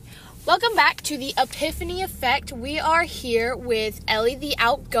Welcome back to the Epiphany Effect. We are here with Ellie the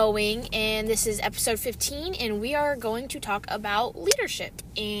Outgoing, and this is episode 15, and we are going to talk about leadership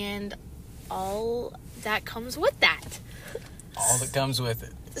and all that comes with that. All that comes with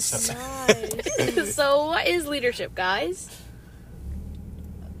it. Nice. So what is leadership, guys?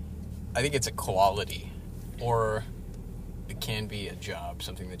 I think it's a quality, or it can be a job,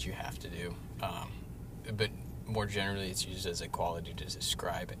 something that you have to do. But more generally, it's used as a quality to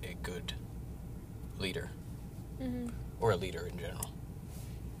describe a good leader, or a leader in general.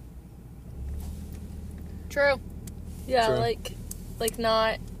 True. Yeah, True. like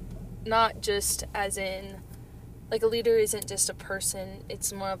not just as in, like, a leader isn't just a person,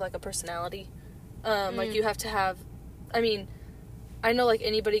 it's more of like a personality. Like, you have to have, I mean, I know, like,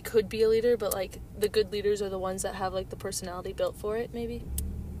 anybody could be a leader, but, like, the good leaders are the ones that have, like, the personality built for it, maybe.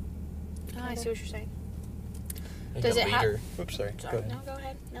 Oh, I see what you're saying. Does it have... Oops, sorry. Sorry. Go ahead. No, go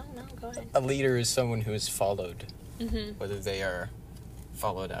ahead. No, go ahead. A leader is someone who is followed, Mm-hmm. whether they are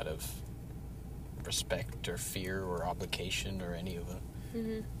followed out of respect or fear or obligation or any of them.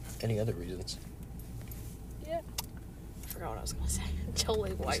 Mm-hmm. Any other reasons? Yeah. I forgot what I was going to say.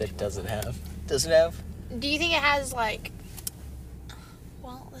 Totally You wiped said my does it mind. have? Does it have? Do you think it has, like...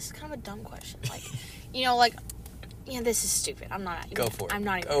 Well, this is kind of a dumb question. Like, you know, like... Yeah, this is stupid. I'm not even... Go for it. I'm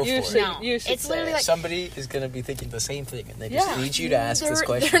not even... Go You for should, it. No. you should It's say literally it. like... Somebody is going to be thinking the same thing, and they just need you to ask this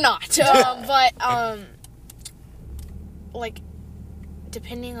question. They're not. Like,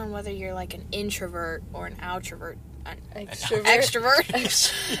 depending on whether you're, like, an introvert or an outrovert...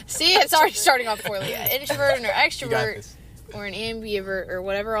 Extrovert. See, it's already starting off poorly. An introvert and an extrovert or an ambivert or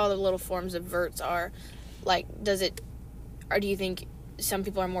whatever all the little forms of verts are. Like, does it... Or do you think some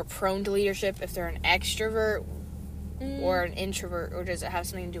people are more prone to leadership if they're an extrovert or an introvert? Or does it have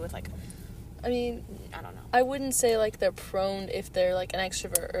something to do with, like... I mean, I don't know. I wouldn't say, like, they're prone if they're, like, an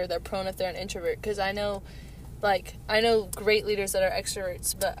extrovert, or they're prone if they're an introvert, because I know great leaders that are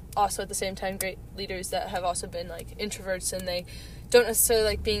extroverts, but also at the same time great leaders that have also been, like, introverts, and they don't necessarily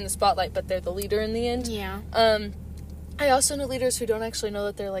like being the spotlight, but they're the leader in the end. Yeah. I also know leaders who don't actually know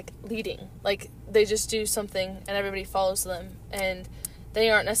that they're, like, leading. Like, they just do something, and everybody follows them, and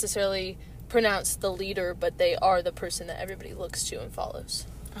they aren't necessarily pronounced the leader, but they are the person that everybody looks to and follows.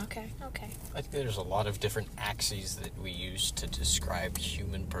 Okay. I think there's a lot of different axes that we use to describe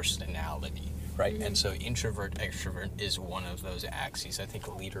human personality, right? Mm-hmm. And so introvert, extrovert is one of those axes. I think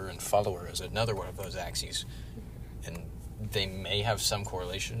a leader and follower is another one of those axes. And they may have some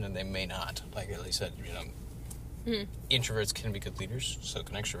correlation and they may not. Like Ellie said, introverts can be good leaders, so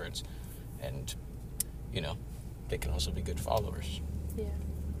can extroverts. And, they can also be good followers. Yeah.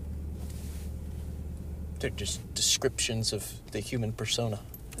 They're just descriptions of the human persona.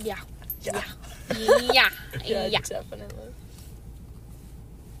 Yeah. Yeah. Yeah, definitely.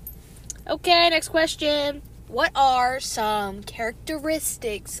 Okay, next question. What are some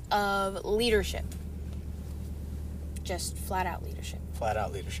characteristics of leadership? Just flat out leadership. Flat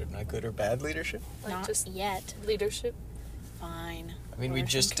out leadership, not good or bad leadership. Like, Not just yet. leadership. Fine. I mean, What we are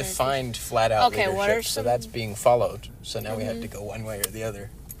just some characteristics? defined flat out Okay, leadership, what are so some- that's being followed. So now we have to go one way or the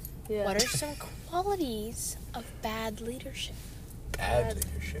other. Yeah. What are some qualities of bad leadership? Bad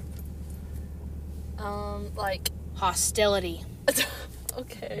leadership. Like, Hostility.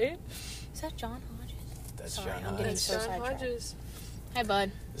 okay. Is that John Hodges? That's Sorry, John I'm getting Hodges. so John sidetracked. Hodges. Hi,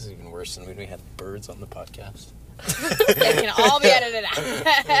 bud. This is even worse than when we had birds on the podcast. They can all be edited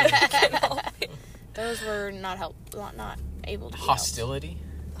out. Those were not able to be Hostility?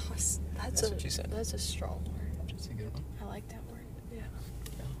 That's what you said. That's a strong word. That's a good one. helped. I like that word. Yeah.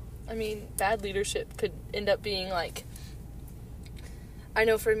 I mean, bad leadership could end up being, like, I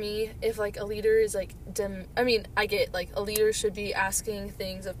know for me, if, like, a leader is, like, I get, like, a leader should be asking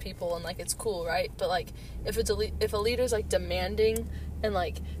things of people and, like, it's cool, right? But, like, if a leader's, like, demanding and,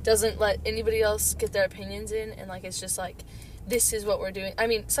 like, doesn't let anybody else get their opinions in and, like, it's just, like, this is what we're doing. I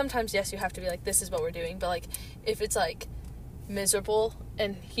mean, sometimes, yes, you have to be like, this is what we're doing. But, like, if it's, like, miserable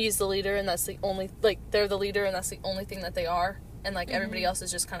and he's the leader and that's the only, like, they're the leader and that's the only thing that they are, and, like, everybody else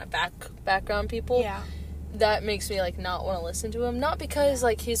is just kind of background people. Yeah. That makes me, like, not want to listen to him. Not because,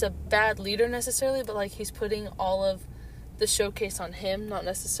 like, he's a bad leader necessarily, but, like, he's putting all of the showcase on him, not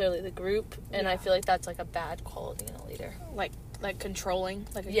necessarily the group. And I feel like that's, like, a bad quality in a leader. Like controlling,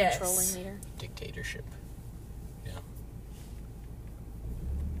 like a Yes. controlling leader. Dictatorship. Yeah.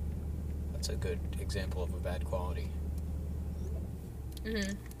 That's a good example of a bad quality.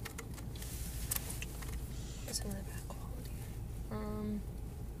 Mm-hmm. What's another bad quality?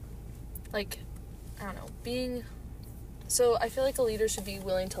 Like, I don't know, so I feel like a leader should be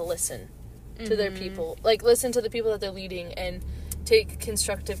willing to listen to their people. Like, listen to the people that they're leading and take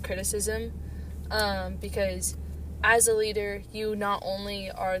constructive criticism, because as a leader, you not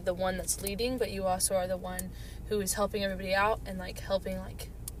only are the one that's leading, but you also are the one who is helping everybody out and, like, helping, like,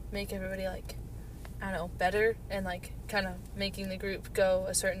 make everybody, like, I don't know, better and, like, kind of making the group go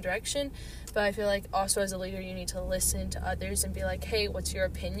a certain direction. But I feel like also as a leader, you need to listen to others and be like, hey, what's your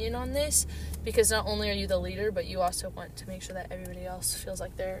opinion on this? Because not only are you the leader, but you also want to make sure that everybody else feels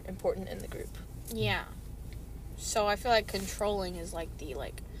like they're important in the group. Yeah. So I feel like controlling is, like, the,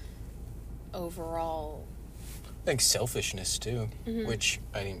 like, overall... I think selfishness, too, which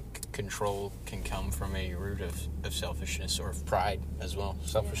I think control can come from a root of selfishness or of pride as well.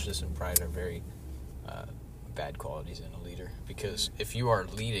 Selfishness and pride are very bad qualities in a leader, because if you are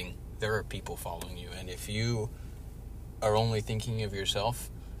leading, there are people following you, and if you are only thinking of yourself,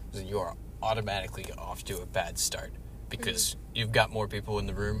 then you are automatically off to a bad start, because you've got more people in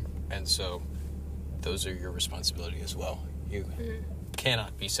the room, and so those are your responsibility as well. You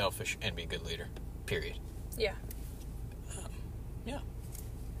cannot be selfish and be a good leader, period. Yeah. Yeah.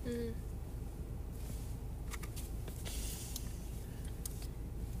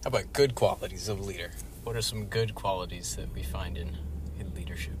 How about good qualities of a leader? What are some good qualities that we find in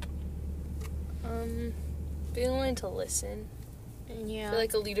leadership? Being willing to listen. Yeah. I feel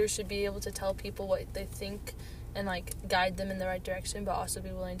like a leader should be able to tell people what they think and, like, guide them in the right direction, but also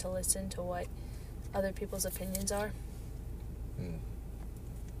be willing to listen to what other people's opinions are.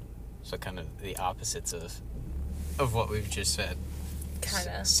 So kind of the opposites of what we've just said. Kind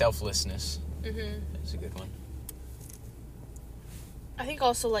of. Selflessness is a good one. I think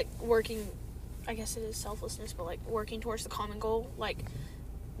also, like, working, I guess it is selflessness, but, like, working towards the common goal, like,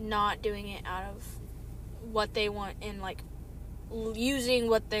 not doing it out of what they want and, like, using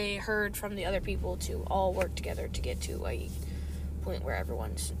what they heard from the other people to all work together to get to a point where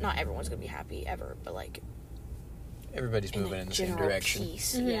not everyone's going to be happy ever, but, like, everybody's moving in the same direction.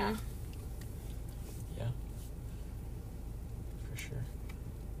 Peace. Yeah. Yeah. For sure.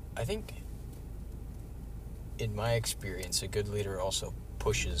 I think, in my experience, a good leader also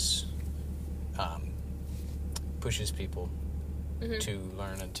pushes people to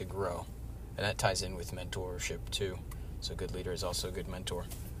learn and to grow. And that ties in with mentorship, too. So a good leader is also a good mentor.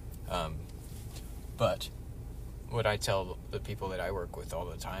 But what I tell the people that I work with all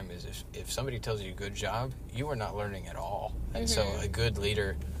the time is if somebody tells you good job, you are not learning at all. And so a good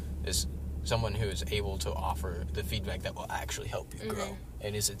leader is someone who is able to offer the feedback that will actually help you grow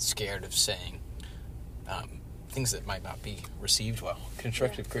and isn't scared of saying things that might not be received well.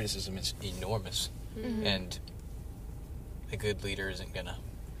 Constructive criticism is enormous, and a good leader isn't gonna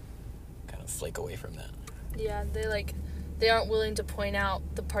kind of flake away from that. Yeah, they aren't willing to point out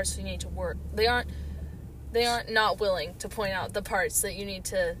the parts you need to work. They aren't not willing to point out the parts that you need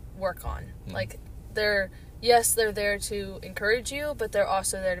to work on. Like, they're there to encourage you, but they're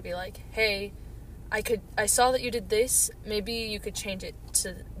also there to be like, hey, I saw that you did this, maybe you could change it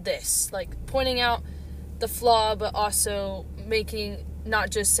to this. Like, pointing out the flaw, but also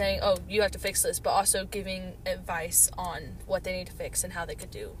not just saying, oh, you have to fix this, but also giving advice on what they need to fix and how they could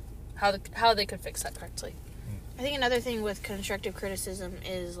fix that correctly. I think another thing with constructive criticism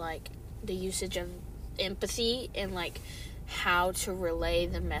is, like, the usage of empathy and, like, how to relay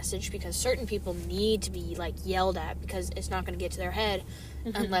the message, because certain people need to be, like, yelled at because it's not going to get to their head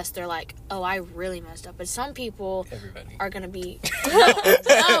unless they're like, oh, I really messed up. But some people are going to be...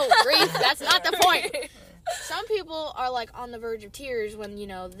 No, Reese, that's not the point. Some people are, like, on the verge of tears when, you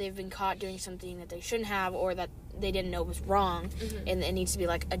know, they've been caught doing something that they shouldn't have or that they didn't know was wrong. And it needs to be,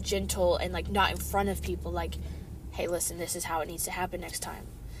 like, a gentle and, like, not in front of people, like, hey, listen, this is how it needs to happen next time.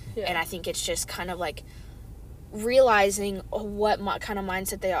 Yeah. And I think it's just kind of, like, realizing what kind of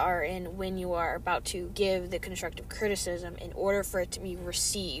mindset they are in when you are about to give the constructive criticism in order for it to be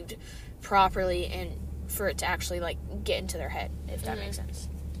received properly and for it to actually, like, get into their head, if that makes sense.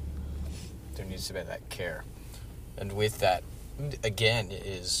 There needs to be that care. And with that, again,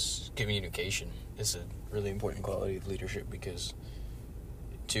 is communication. It's a really important quality of leadership, because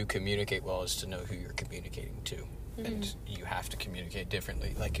to communicate well is to know who you're communicating to. And you have to communicate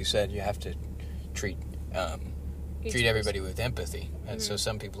differently. Like you said, you have to treat everybody with empathy. And so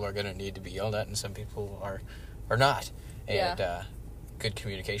some people are going to need to be yelled at and some people are not. And good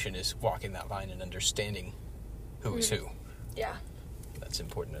communication is walking that line and understanding who is who. Yeah. That's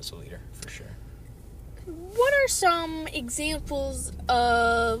important as a leader, for sure. What are some examples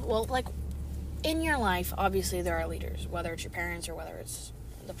of, well, like, in your life, obviously there are leaders, whether it's your parents or whether it's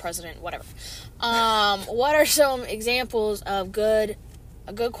the president, whatever. What are some examples of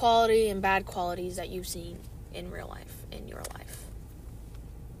a good quality and bad qualities that you've seen in real life, in your life?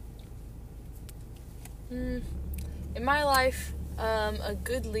 In my life, A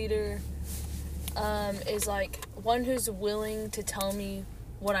good leader is, like, one who's willing to tell me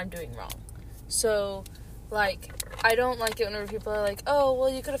what I'm doing wrong. So, like, I don't like it whenever people are like, oh, well,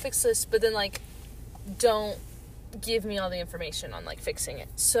 you could have fixed this, but then, like, don't give me all the information on, like, fixing it.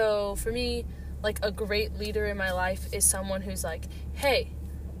 So, for me, like, a great leader in my life is someone who's like, hey,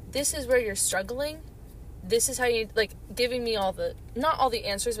 this is where you're struggling. This is how you, like, giving me all the, not all the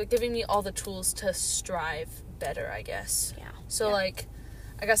answers, but giving me all the tools to strive better, I guess. Yeah. So, like,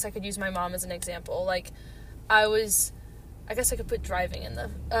 I guess I could use my mom as an example. Like, I guess I could put driving in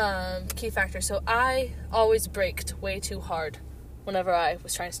the key factor. So I always braked way too hard whenever I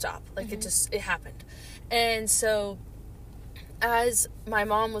was trying to stop. Like, it happened. And so as my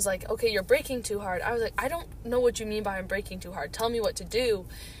mom was like, okay, you're braking too hard, I was like, I don't know what you mean by I'm braking too hard. Tell me what to do.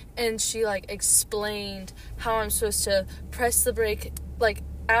 And she, like, explained how I'm supposed to press the brake, like,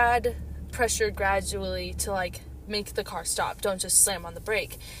 add pressure gradually to, like, make the car stop. Don't just slam on the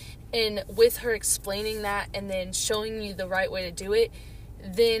brake. And with her explaining that and then showing me the right way to do it,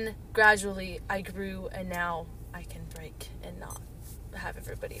 then gradually I grew, and now I can brake and not have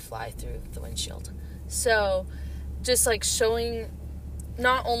everybody fly through the windshield. So just, like, showing,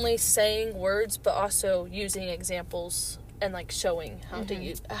 not only saying words, but also using examples and, like, showing how to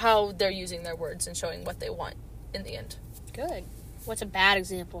use, how they're using their words and showing what they want in the end. Good. What's a bad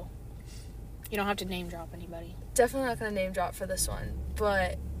example? You don't have to name drop anybody. Definitely not going to name drop for this one,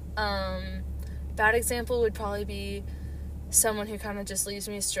 but bad example would probably be someone who kind of just leads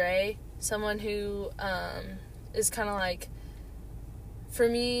me astray. Someone who is kind of like, for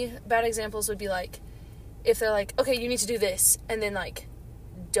me, bad examples would be like, if they're like, okay, you need to do this, and then, like,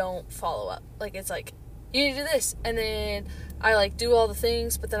 don't follow up. Like, it's like, you need to do this, and then I, like, do all the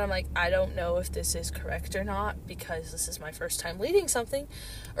things, but then I'm like, I don't know if this is correct or not, because this is my first time leading something,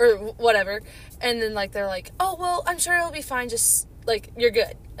 or whatever. And then, like, they're like, oh, well, I'm sure it'll be fine, just, like, you're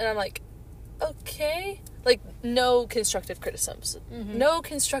good. And I'm like, okay. Like, no constructive criticisms. No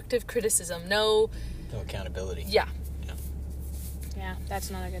constructive criticism. No accountability. Yeah. Yeah, that's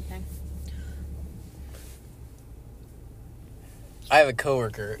not a good thing. I have a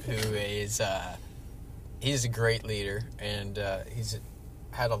coworker who is, he's a great leader, and he's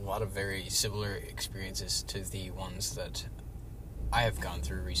had a lot of very similar experiences to the ones that I have gone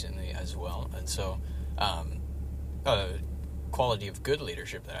through recently as well. And so, a quality of good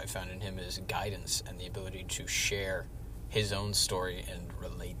leadership that I found in him is guidance and the ability to share his own story and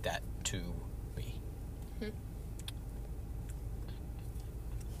relate that to me.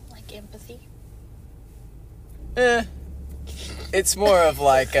 Like empathy? It's more of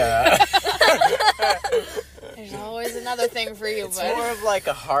like There's always another thing for you, it's but more of like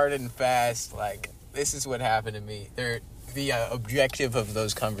a hard and fast, like, this is what happened to me. The objective of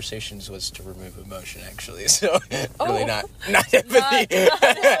those conversations was to remove emotion, actually. So really not empathy.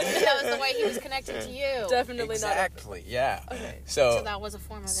 that was the way he was connected to you. Definitely exactly, yeah. Okay. So that was a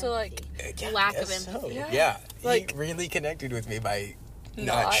form of so empathy. Yeah, lack of so. empathy. Yeah. Like, he really connected with me by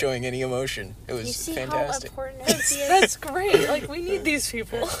not showing any emotion. It was you see fantastic. how important empathy is? That's great. Like, we need these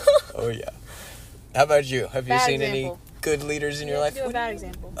people. Oh, yeah. How about you? Have you Bad seen example. any good leaders in your life? Do a bad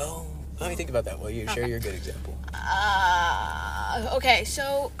example. Oh, let me think about that while you share your good example. Okay,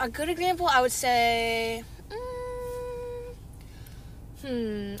 so a good example, I would say,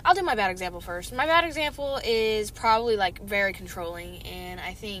 I'll do my bad example first. My bad example is probably, like, very controlling, and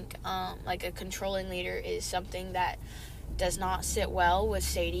I think, like, a controlling leader is something that does not sit well with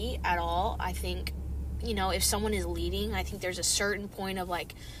Sadie at all. I think, you know, if someone is leading, I think there's a certain point of,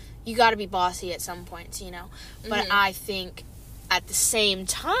 like, you gotta be bossy at some points, you know, but I think at the same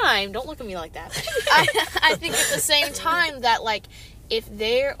time, don't look at me like that. I think at the same time that, like, if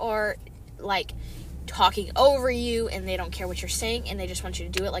they are, like, talking over you and they don't care what you're saying and they just want you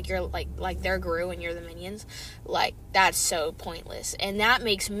to do it like you're, like they're Gru and you're the minions, like, that's so pointless. And that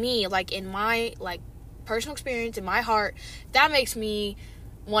makes me, like, in my, like, personal experience, in my heart, that makes me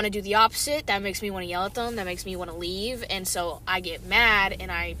want to do the opposite. That makes me want to yell at them. That makes me want to leave. And so I get mad,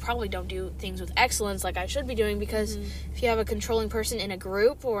 and I probably don't do things with excellence like I should be doing, because if you have a controlling person in a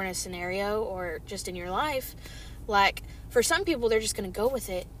group or in a scenario or just in your life, like, for some people, they're just going to go with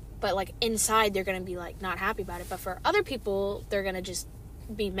it, but, like, inside, they're going to be, like, not happy about it. But for other people, they're going to just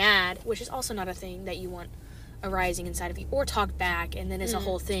be mad, which is also not a thing that you want arising inside of you, or talk back, and then it's a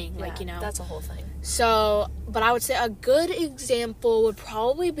whole thing, like, you know. That's a whole thing. So, but I would say a good example would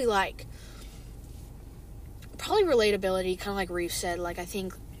probably be, like, probably relatability, kind of like Reef said. Like, I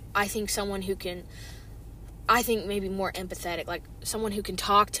think someone who can, I think maybe more empathetic, like, someone who can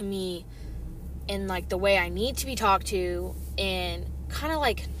talk to me in, like, the way I need to be talked to, and kind of,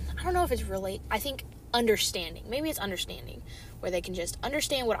 like, I don't know if it's I think understanding. Maybe it's understanding, where they can just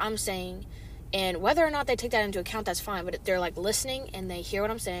understand what I'm saying, and whether or not they take that into account, that's fine. But they're like listening and they hear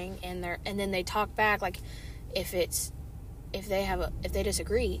what I'm saying, and then they talk back. Like if they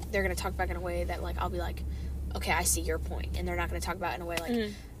disagree, they're gonna talk back in a way that like I'll be like, okay, I see your point, and they're not gonna talk about it in a way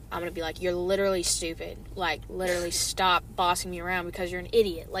like I'm gonna be like, you're literally stupid. Like literally stop bossing me around because you're an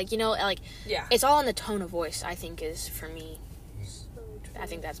idiot. Like, you know, like it's all in the tone of voice. I think is for me. I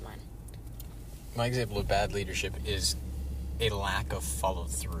think that's mine. My example of bad leadership is a lack of follow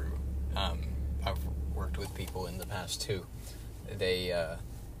through. I've worked with people in the past too. They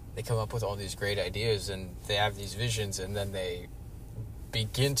come up with all these great ideas and they have these visions, and then they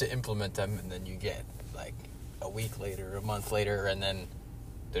begin to implement them, and then you get like a week later, a month later, and then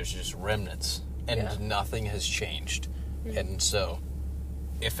there's just remnants, and nothing has changed. And so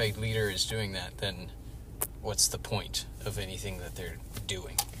if a leader is doing that, then what's the point of anything that they're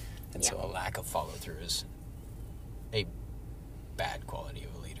doing? And so a lack of follow through is a bad quality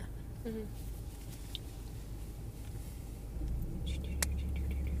of a leader.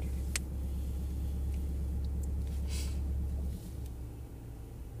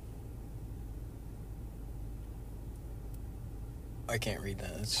 I can't read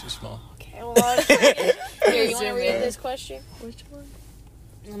that. It's too small. Okay, well, here, you want to read this question? Which one?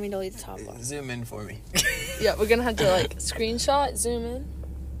 Let me delete the top one. Zoom in for me. Yeah, we're gonna have to like screenshot, zoom in.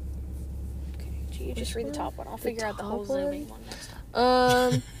 Okay, you just read the top one. I'll figure out the whole zooming one next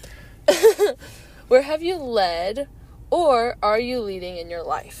time. Where have you led, or are you leading in your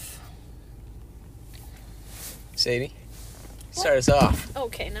life? Sadie, start us off.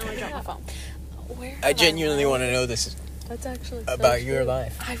 Okay, now I dropped my phone. Where? I genuinely want to know this That's actually about your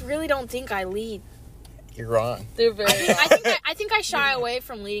life. I really don't think I lead. You're wrong. They're very. I think I shy away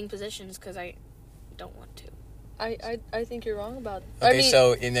from leading positions because I don't want to. I think you're wrong about it. Okay, I mean,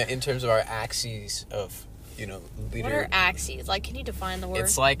 so in terms of our axes of, leader. What are axes? Like, can you define the word?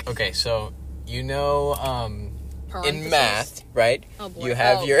 It's like, okay, so in Parentheses? math, right? Oh boy. You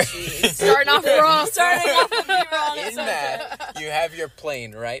have your Starting off wrong. in math, you have your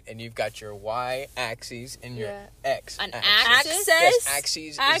plane, right? And you've got your y-axis and your x. An axis? Yes,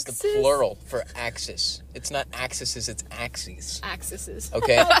 axes is the plural for axis. It's not axes, it's axes. Axes.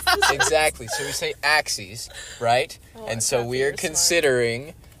 Okay? Exactly. So we say axes, right? And so we are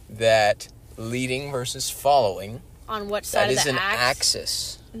considering that leading versus following. On what side of the That is an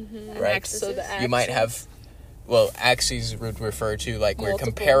axis? Right? Axis. So the You might have, axes would refer to, like, we're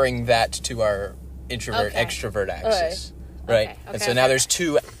Multiple. comparing that to our introvert-extrovert axis. Right? Okay, And so now there's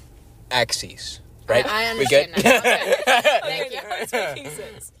two axes, right? I understand we that. get Thank you. It's making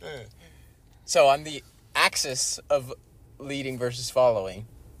sense. So on the axis of leading versus following,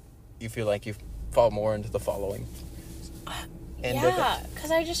 you feel like you fall more into the following. Yeah,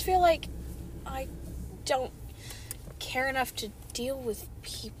 because I just feel like I don't care enough to deal with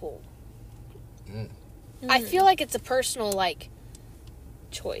people. I feel like it's a personal, like,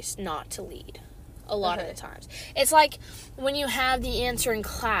 choice not to lead a lot of the times. It's like when you have the answer in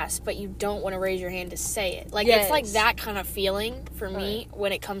class, but you don't want to raise your hand to say it. Like, it's like that kind of feeling for me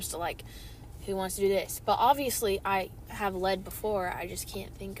when it comes to, like, who wants to do this. But obviously, I have led before. I just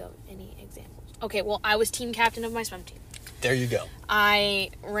can't think of any examples. Okay, well, I was team captain of my swim team. There you go.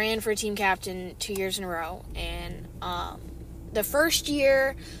 I ran for team captain 2 years in a row, and the first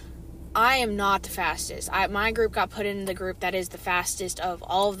year, I am not the fastest. My group got put in the group that is the fastest of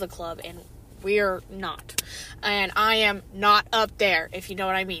all of the club, and we're not. And I am not up there, if you know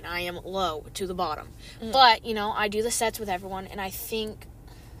what I mean. I am low to the bottom. But, I do the sets with everyone, and I think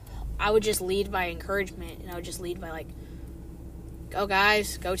I would just lead by encouragement, and I would just lead by, like, go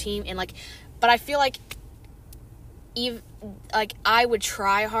guys, go team, and, like, but I feel like I would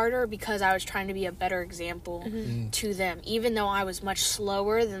try harder because I was trying to be a better example to them. Even though I was much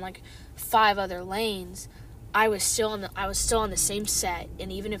slower than, like, 5 other lanes, I was still on the same set,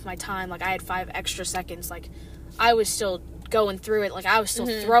 and even if my time, like, I had 5 extra seconds, like, I was still going through it. Like, I was still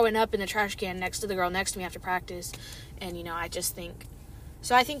throwing up in the trash can next to the girl next to me after practice, and I just think.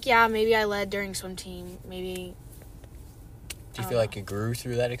 So I think maybe I led during swim team. Maybe. Do you feel like you grew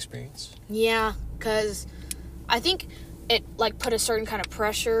through that experience? Yeah, because I think it, like, put a certain kind of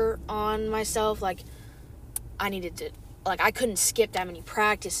pressure on myself. Like, I needed to, like, I couldn't skip that many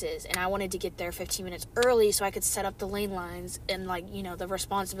practices, and I wanted to get there 15 minutes early so I could set up the lane lines and, like, the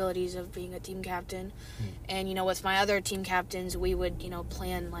responsibilities of being a team captain. And, with my other team captains, we would,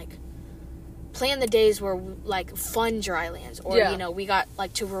 plan the days where, like, fun dry lands, or, we got,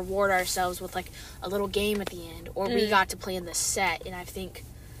 like, to reward ourselves with, like, a little game at the end, or we got to plan the set, and I think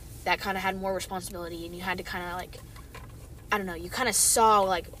that kind of had more responsibility, and you had to kind of, like, I don't know, you kind of saw,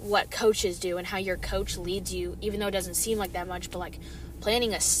 like, what coaches do and how your coach leads you, even though it doesn't seem like that much, but, like,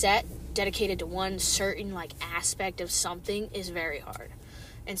 planning a set dedicated to one certain, like, aspect of something is very hard.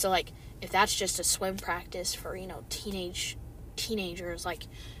 And so, like, if that's just a swim practice for, you know, teenagers, like,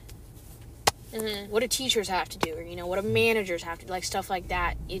 what do teachers have to do, or, you know, what do managers have to do, like, stuff like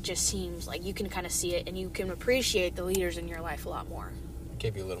that, it just seems like you can kind of see it, and you can appreciate the leaders in your life a lot more. It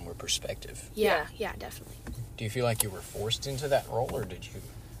gave you a little more perspective. Yeah, definitely. Do you feel like you were forced into that role, or did you,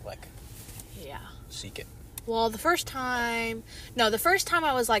 like, seek it? Well, the first time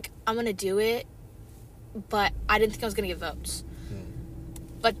I was like, I'm going to do it, but I didn't think I was going to get votes.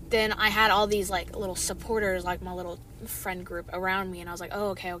 But then I had all these, like, little supporters, like, my little friend group around me, and I was like, oh,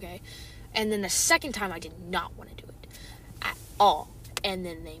 okay. And then the second time, I did not want to do it at all. And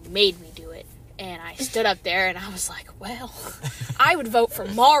then they made me do it. And I stood up there, and I was like, well, I would vote for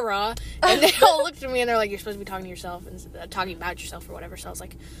Mara. And they all looked at me, and they're like, you're supposed to be talking to yourself and talking about yourself or whatever. So I was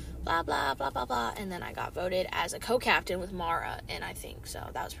like, blah, blah, blah, blah, blah. And then I got voted as a co-captain with Mara, and I think so.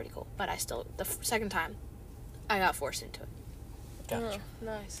 That was pretty cool. But the second time, I got forced into it. Gotcha. Oh,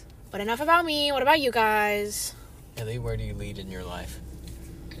 nice. But enough about me. What about you guys? Ellie, where do you lead in your life?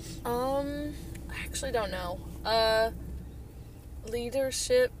 I actually don't know.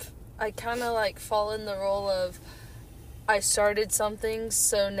 Leadership, I kind of, like, fall in the role of I started something,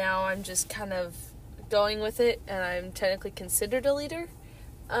 so now I'm just kind of going with it, and I'm technically considered a leader.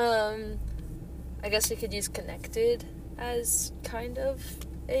 I guess we could use Connected as kind of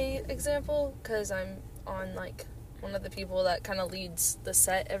a example, because I'm on, like, one of the people that kind of leads the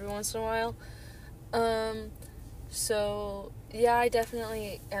set every once in a while. So, yeah, I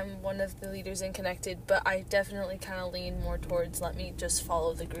definitely am one of the leaders in Connected, but I definitely kind of lean more towards let me just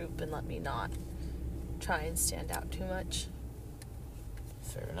follow the group and let me not try and stand out too much.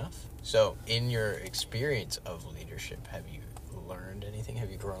 Fair enough. So, in your experience of leadership, have you learned anything? Have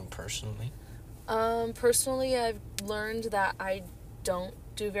you grown personally? Personally, I've learned that I don't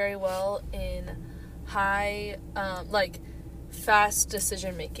do very well in high, fast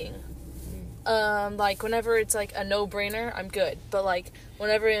decision making. Like, whenever it's, like, a no-brainer, I'm good. But, like,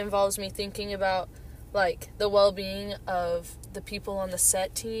 whenever it involves me thinking about, like, the well-being of the people on the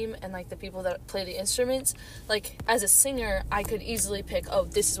set team and, like, the people that play the instruments, like, as a singer, I could easily pick, oh,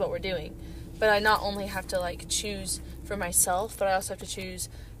 this is what we're doing. But I not only have to, like, choose for myself, but I also have to choose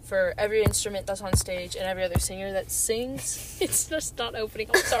for every instrument that's on stage and every other singer that sings. It's just not opening.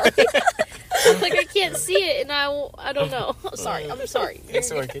 I'm sorry. Like, I can't see it, and I don't know. I'm sorry.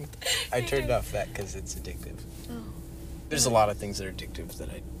 It's working. I turned off that because it's addictive. Oh. There's a lot of things that are addictive that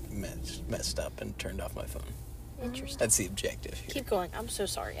I messed up and turned off my phone. Interesting. That's the objective here. Keep going. I'm so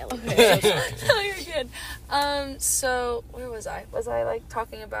sorry, Ellie. Okay. So sorry. No, you're good. So where was I? Was I, like,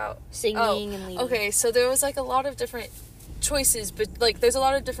 talking about singing and leading? Okay, so there was, like, a lot of different choices, but, like, there's a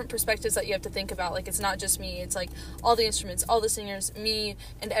lot of different perspectives that you have to think about. Like, it's not just me, it's, like, all the instruments, all the singers, me,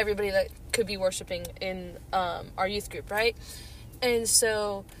 and everybody that could be worshiping in our youth group, right? And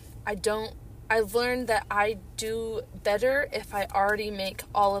so I've learned that I do better if I already make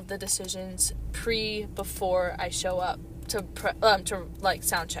all of the decisions before I show up to like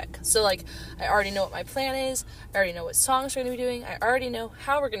sound check. So, like, I already know what my plan is, I already know what songs we're going to be doing, I already know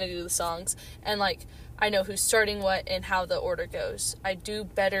how we're going to do the songs, and, like, I know who's starting what and how the order goes. I do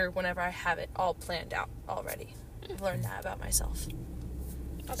better whenever I have it all planned out already. I've learned that about myself.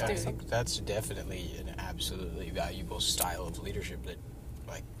 I think that's definitely an absolutely valuable style of leadership that,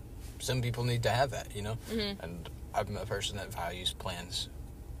 like, some people need to have that, you know? Mm-hmm. And I'm a person that values plans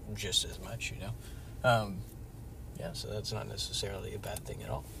just as much, you know? So that's not necessarily a bad thing at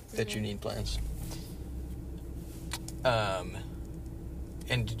all, that you need plans.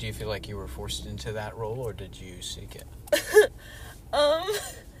 And did you feel like you were forced into that role, or did you seek it?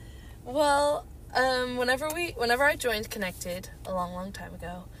 Whenever I joined Connected a long time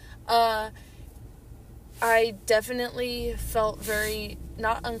ago, I definitely felt very,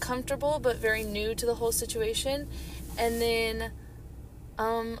 not uncomfortable, but very new to the whole situation. And then,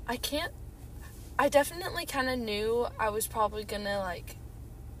 I definitely kind of knew I was probably gonna, like,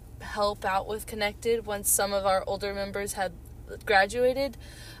 help out with Connected once some of our older members had graduated.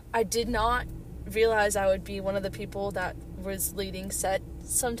 I did not realize I would be one of the people that was leading set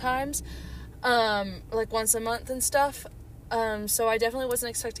sometimes, like once a month and stuff. So I definitely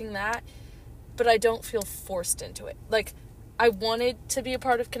wasn't expecting that, but I don't feel forced into it. Like, I wanted to be a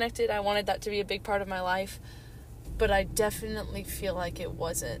part of Connected. I wanted that to be a big part of my life, but I definitely feel like it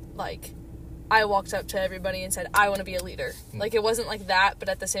wasn't like I walked up to everybody and said, I want to be a leader. Like, it wasn't like that, but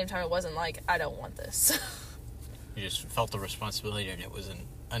at the same time, it wasn't like, I don't want this. You just felt the responsibility, and it was an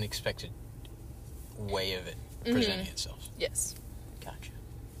unexpected way of it presenting itself. Yes. Gotcha.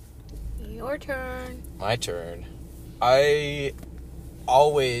 Your turn. My turn. I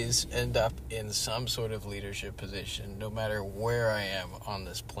always end up in some sort of leadership position, no matter where I am on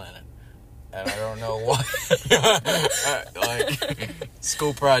this planet. And I don't know why. Like,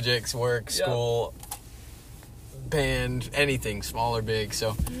 school projects, work, school, band, anything, small or big.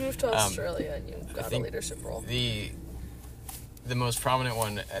 So You moved to Australia and you got a leadership role. The most prominent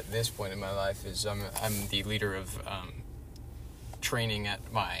one at this point in my life is I'm the leader of training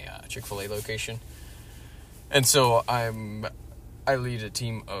at my Chick-fil-A location. And so I lead a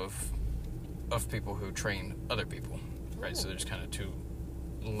team of people who train other people, right? So there's kind of two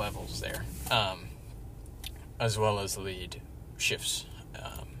levels there, as well as lead shifts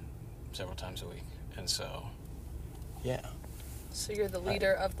several times a week. And so, yeah. So you're the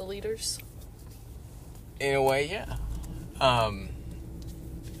leader of the leaders? In a way, yeah.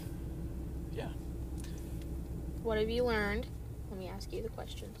 Yeah. What have you learned? Let me ask you the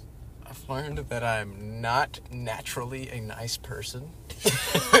questions. I've learned that I'm not naturally a nice person.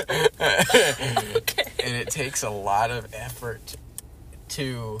 Okay. And it takes a lot of effort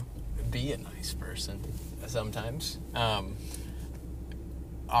to be a nice person sometimes.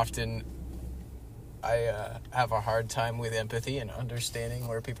 Often I have a hard time with empathy and understanding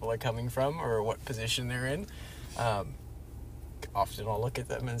where people are coming from or what position they're in. Often I'll look at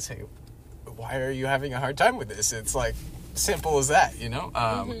them and say, why are you having a hard time with this? It's like simple as that, you know?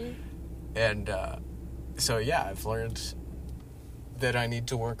 And so, yeah, I've learned that I need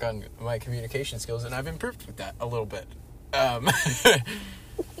to work on my communication skills, and I've improved with that a little bit.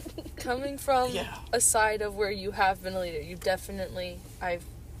 Coming from a side of where you have been a leader, you've definitely, I've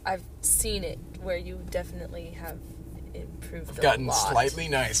seen it, where you definitely have improved a lot. Gotten slightly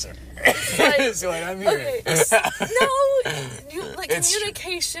nicer. That's what I'm hearing. Okay. No, you, like,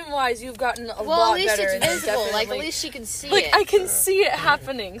 communication-wise, you've gotten a lot better. Well, at least it's visible. Like, at definitely- least she can see Like, it. I can see it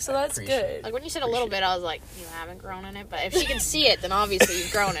happening, so that's good. Like, when you said a little bit, I was like, you haven't grown in it. But if she can see it, then obviously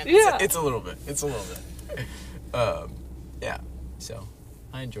you've grown in it. Yeah. It's a little bit. Yeah. So,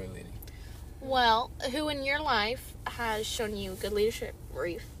 I enjoy leading. Well, who in your life has shown you good leadership,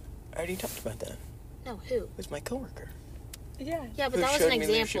 Reef? I already talked about that. No, who? It was my coworker. Yeah. Yeah, but Who that was showed an me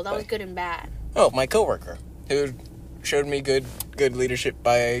example. leadership That was by- good and bad. Oh, my coworker, who showed me good leadership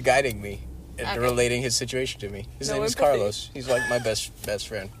by guiding me and Okay. relating his situation to me. His No name is empathy. Carlos. He's like my best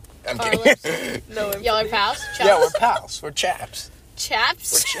friend. I'm Carlos? kidding. No, Y'all are pals? Chums? Yeah, we're pals. We're chaps.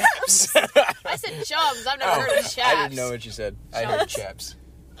 Chaps? Chaps. I said chums. I've never heard of chaps. I didn't know what you said. I heard Chaps? chaps.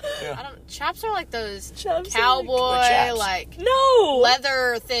 Yeah. Chaps are like those Chaps are cowboy, chaps. like No!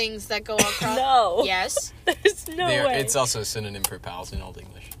 leather things that go across. No. Yes. There's no way. It's also a synonym for pals in Old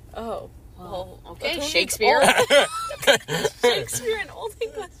English. Oh. Well, okay. Who needs Shakespeare. Shakespeare in Old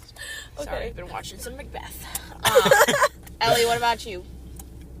English. Okay. Sorry, I've been watching some Macbeth. Ellie, what about you?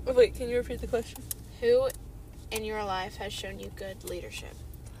 Wait, can you repeat the question? Who in your life has shown you good leadership?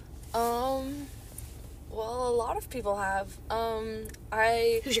 Well, a lot of people have.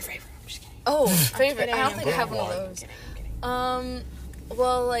 Who's your favorite? I'm just kidding. Oh, favorite. kidding. I don't think I have Good one of one. those. I'm kidding.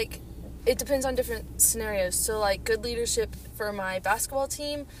 Well, like, it depends on different scenarios. So, like, good leadership for my basketball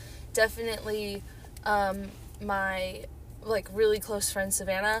team, definitely, my, like, really close friend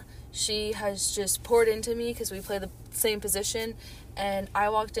Savannah, she has just poured into me because we play the same position, and I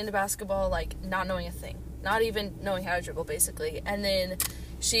walked into basketball, like, not knowing a thing. Not even knowing how to dribble, basically. And then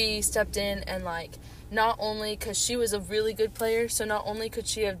she stepped in and, like, not only, because she was a really good player, so not only could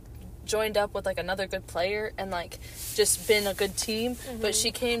she have joined up with, like, another good player and, like, just been a good team, but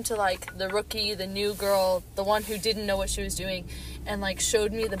she came to, like, the rookie, the new girl, the one who didn't know what she was doing, and, like,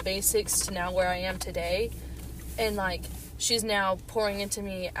 showed me the basics to now where I am today. And, like, she's now pouring into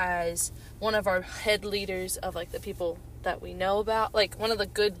me as one of our head leaders of, like, the people that we know about, like, one of the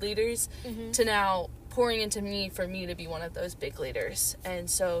good leaders, to now pouring into me for me to be one of those big leaders. And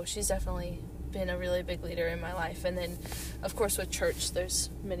so she's definitely been a really big leader in my life. And then, of course, with church, there's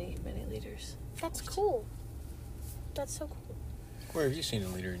many leaders. That's cool. That's so cool. Where have you seen a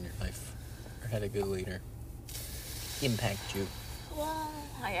leader in your life? Or had a good leader impact you? Well,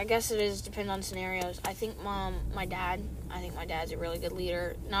 I guess it is depend on scenarios. I think my dad's a really good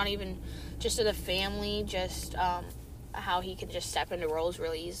leader. Not even just to the family, just how he can just step into roles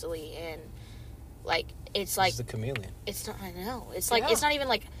really easily, and like it's like He's the chameleon. it's not. I know it's like it's not even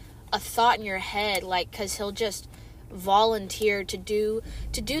like a thought in your head, like because he'll just volunteer to do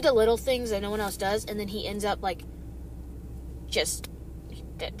the little things that no one else does, and then he ends up like just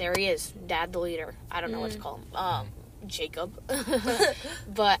there he is, Dad the leader. I don't know what to call him. Jacob.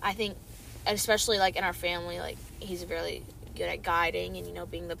 But I think, especially like in our family, like he's a really good at guiding and, you know,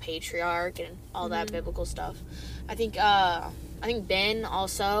 being the patriarch and all that biblical stuff. I think Ben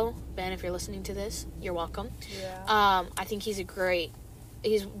also. Ben, if you're listening to this, you're welcome. Yeah. I think he's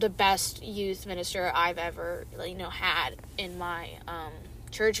the best youth minister I've ever, you know, had in my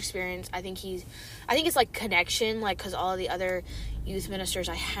church experience. I think it's like connection, like, because all of the other youth ministers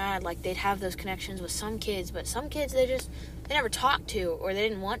I had, like, they'd have those connections with some kids, but some kids they never talked to, or they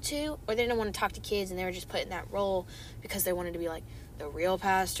didn't want to, or they didn't want to talk to kids, and they were just put in that role because they wanted to be like the real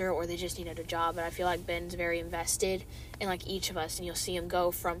pastor, or they just needed a job. But I feel like Ben's very invested in, like, each of us, and you'll see him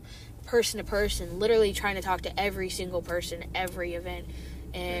go from person to person, literally trying to talk to every single person, every event,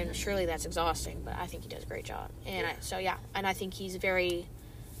 and surely that's exhausting, but I think he does a great job. And I think he's very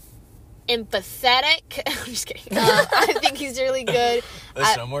empathetic. I'm just kidding. I think he's really good.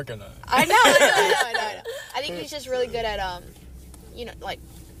 Listen, I'm working on it. I know. I think he's just really good at, you know, like,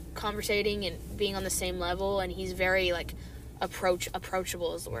 conversating and being on the same level, and he's very, like,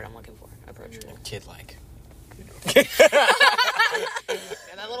 approachable is the word I'm looking for. Approachable. Kid-like. And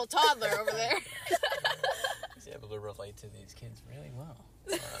that little toddler over there. He's able to relate to these kids really well.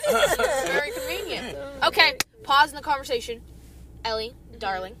 Very convenient. Okay, pause in the conversation. Ellie,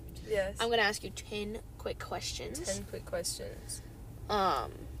 darling. Yes. I'm going to ask you 10 quick questions. 10 quick questions.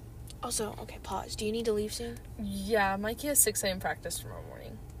 Also, okay, pause. Do you need to leave soon? Yeah, Mikey has 6 a.m. practice tomorrow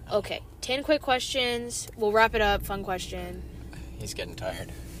morning. Okay, 10 quick questions. We'll wrap it up. Fun question. He's getting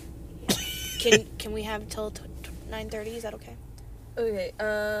tired. Can we have till 9:30? Is that okay? Okay,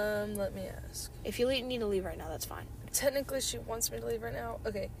 let me ask. If you need to leave right now, that's fine. Technically, she wants me to leave right now.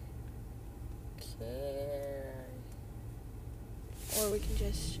 Okay. Or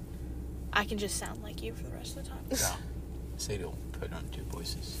I can just sound like you for the rest of the time. Yeah. So you'll put on 2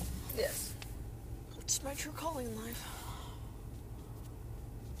 voices. Yes. It's my true calling in life.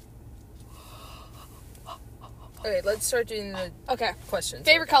 Okay, let's start doing the questions.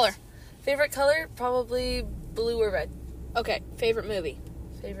 Favorite color? Favorite color? Probably blue or red. Okay. Favorite movie?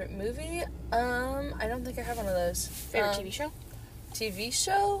 Favorite movie? I don't think I have one of those. Favorite TV show? TV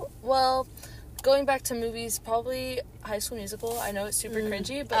show? Well, going back to movies, probably High School Musical. I know it's super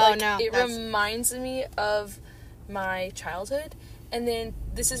cringy, but it reminds me of my childhood. And then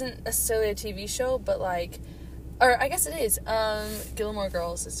this isn't necessarily a TV show, but or I guess it is. Gilmore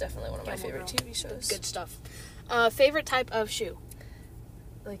Girls is definitely one of my favorite TV shows. Good stuff. Favorite type of shoe?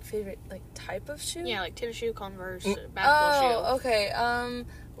 Favorite type of shoe? Yeah, like tennis shoe, Converse, basketball shoe. Oh, okay.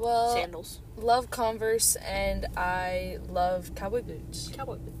 Well, sandals. Love Converse, and I love cowboy boots.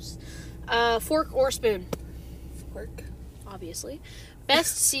 Cowboy boots. Fork or spoon? Fork. Obviously.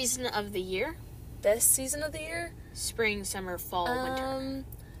 Best season of the year? Best season of the year? Spring, summer, fall, winter.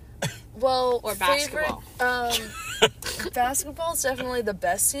 Well, or basketball. Basketball is definitely the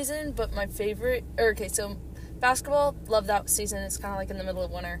best season, but my favorite... so basketball, love that season. It's kind of like in the middle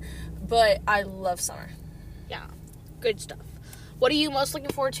of winter, but I love summer. Yeah, good stuff. What are you most looking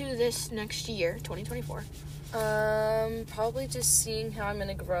forward to this next year, 2024? Probably just seeing how I'm going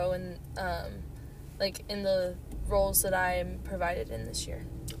to grow in, in the roles that I'm provided in this year.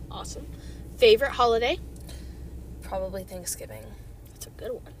 Awesome. Favorite holiday? Probably Thanksgiving. That's a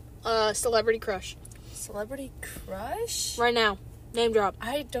good one. Celebrity crush? Celebrity crush? Right now. Name drop.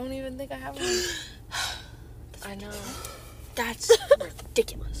 I don't even think I have one. I know. That's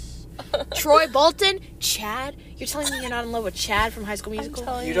ridiculous. Troy Bolton? Chad? You're telling me you're not in love with Chad from High School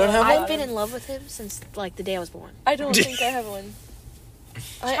Musical? You don't have one? I've been in love with him since, the day I was born. I don't think I have one.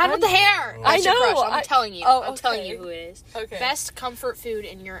 Chad with the hair! I That's your know! crush. I'm telling you. Oh, I'm telling you who it is. Okay. Best comfort food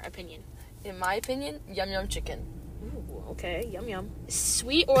in your opinion? In my opinion, Yum Yum Chicken. Ooh, okay. Yum Yum.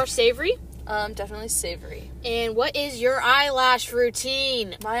 Sweet or savory? Definitely savory. And what is your eyelash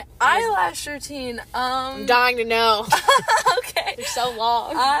routine? My eyelash routine, I'm dying to know. Okay. They're so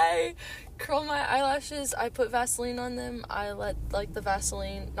long. I curl my eyelashes, I put Vaseline on them, I let, the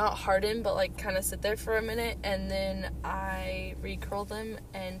Vaseline not harden, but, kind of sit there for a minute, and then I recurl them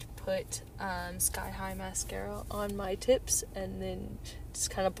and put, Sky High mascara on my tips, and then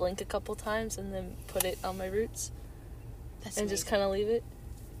just kind of blink a couple times, and then put it on my roots. That's and amazing. Just kind of leave it.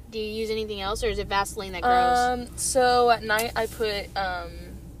 Do you use anything else, or is it Vaseline that grows? So at night I put, I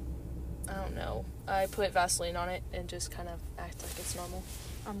don't know, I put Vaseline on it and just kind of act like it's normal.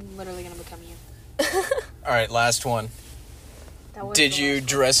 I'm literally gonna become you. All right, last one. That Did you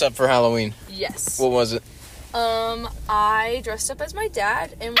dress up for Halloween? Yes. What was it? I dressed up as my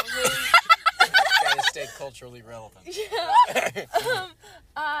dad and Gotta stay culturally relevant. Yeah.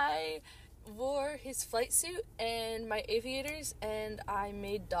 I wore his flight suit and my aviators, and I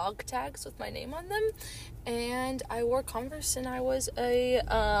made dog tags with my name on them, and I wore Converse, and I was a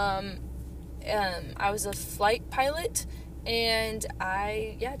flight pilot and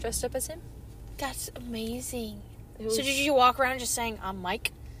I dressed up as him. That's amazing. Was, so did you walk around just saying, I'm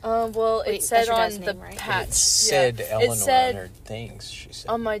Mike? Well, Wait, it said on name, the right? patch. It said Eleanor it said, on her things. She said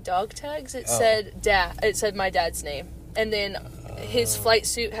on my dog tags. It said Dad. It said my dad's name, and then his flight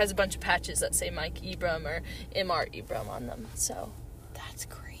suit has a bunch of patches that say Mike Ebram or Mr. Ebram on them. So that's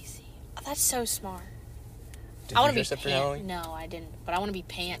crazy. That's so smart. Did I you want to be dress up for pants. Halloween? No, I didn't. But I want to be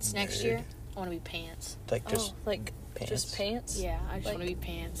pants next year. I want to be pants. Like just like pants? just pants. Yeah, I just Like- want to be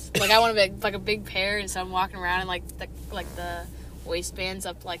pants. Like I want to be like a big pair, and so I'm walking around and like the waistband's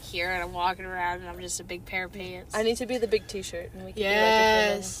up like here, and I'm walking around and I'm just a big pair of pants. I need to be the big T-shirt, and we can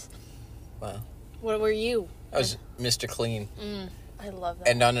Yes. Wow. What were you? I was Mr. Clean. I love that.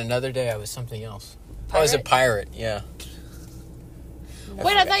 And on another day, I was something else. I was a pirate, yeah.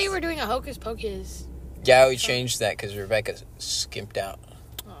 Wait, I thought you were doing a Hocus Pocus. Yeah, we changed that because Rebecca skimped out.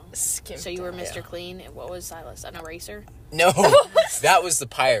 So you were Mr. Clean, and what was Silas? An eraser? No, that was the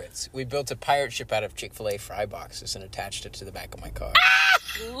pirates. We built a pirate ship out of Chick-fil-A fry boxes and attached it to the back of my car.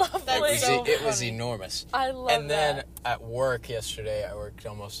 Lovely. It was enormous. I love And then that. at work yesterday, I worked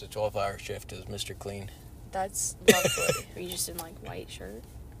almost a 12-hour shift as Mr. Clean. That's lovely. Were you just in like white shirt?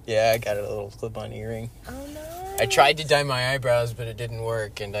 Yeah, I got a little clip-on earring. Oh no. I tried to dye my eyebrows, but it didn't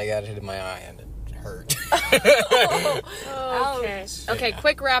work, and I got it in my eye, and it hurt. Okay. Okay,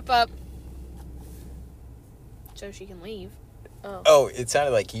 quick wrap up. So she can leave. Oh, it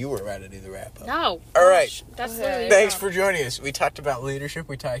sounded like you were about to do the wrap-up. No. All right. Gosh, that's Okay. literally Thanks the for joining us. We talked about leadership.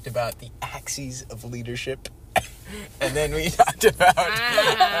 We talked about the axes of leadership. And then we talked about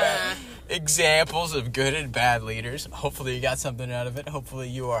examples of good and bad leaders. Hopefully you got something out of it. Hopefully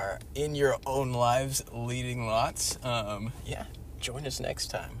you are in your own lives leading lots. Yeah, join us next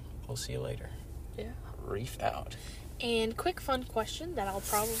time. We'll see you later. Yeah. Reef out. And quick fun question that I'll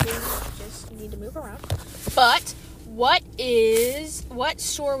probably just need to move around. But what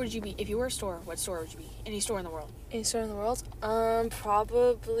store would you be if you were a store? What store would you be? Any store in the world? Any store in the world?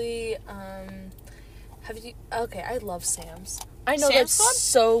 Probably. Have you? Okay, I love Sam's. I know Sam's that's Club?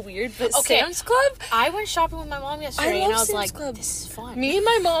 so weird, but Okay. Sam's Club. I went shopping with my mom yesterday, love and I was Sam's like, Club. "This is fun." Me and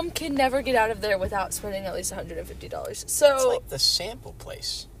my mom can never get out of there without spending at least $150. It's So like the sample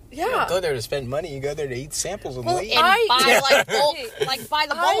place. yeah. You don't go there to spend money. You go there to eat samples and Well, leave. and I- buy like bulk, like buy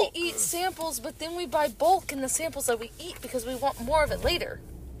the I bulk. eat samples, but then we buy bulk in the samples that we eat because we want more of it later.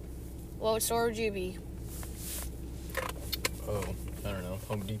 What store would you be? Oh, I don't know.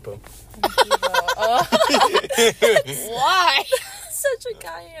 Home Depot. Why? Such a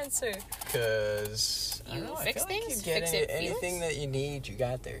guy answer. Because I You don't know, I fix feel like things? you get Fix it, anything Felix? that you need, you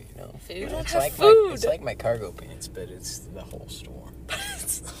got there. You know. Food? You know, We don't it's have like food. it's like my cargo pants, but it's the whole store.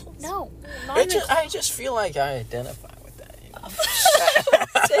 No, not even. I just feel like I identify with that. You know?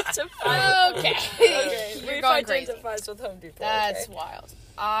 Okay. Okay, You're Reef going crazy. identifies with Home Depot. That's okay? wild.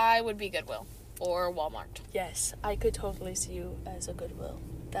 I would be Goodwill or Walmart. Yes, I could totally see you as a Goodwill.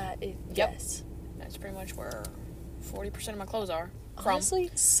 That is Yep. yes. That's pretty much where 40% of my clothes are from. Honestly,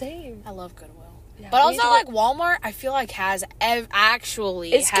 same. I love Goodwill. Yeah, But me also, too. like, Walmart, I feel like has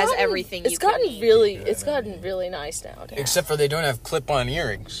everything It's you could gotten need. it's gotten really nice nowadays. Except for they don't have clip-on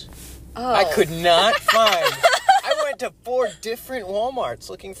earrings. Oh. I could not find. I went to 4 different Walmarts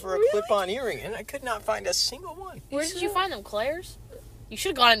looking for a clip-on earring, and I could not find a single one. Where did you find them? Claire's? You should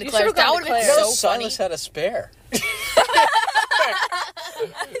have gone into You Claire's. should've gone That to would have been Claire's. so No, funny. Silas had a spare.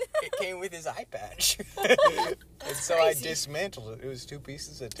 It came with his eye patch. And so I crazy. dismantled it. It was 2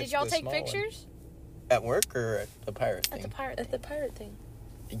 pieces. I took Did y'all the take small one. pictures? At work or at the pirate At thing? the pirate At thing. the pirate thing.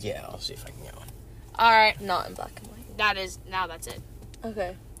 Yeah, I'll see if I can get one. All right. Not in black and white. That's it.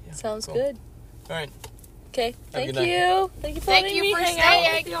 Okay. Yeah, Sounds cool. good. All right. Okay. Have a Thank good night. you. Thank you for Thank letting you me for hang out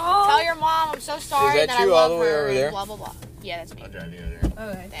staying. with y'all. Tell your mom I'm so sorry Is that I you love all the way her. over there? Blah, blah, blah. Yeah, that's me. I'll drive you over there.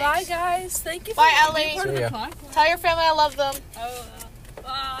 Okay. Thanks. Bye, guys. Thank you for Bye, being Ellie. part of See the ya. podcast. Tell your family I love them.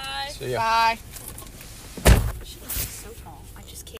 Bye. See ya. Bye.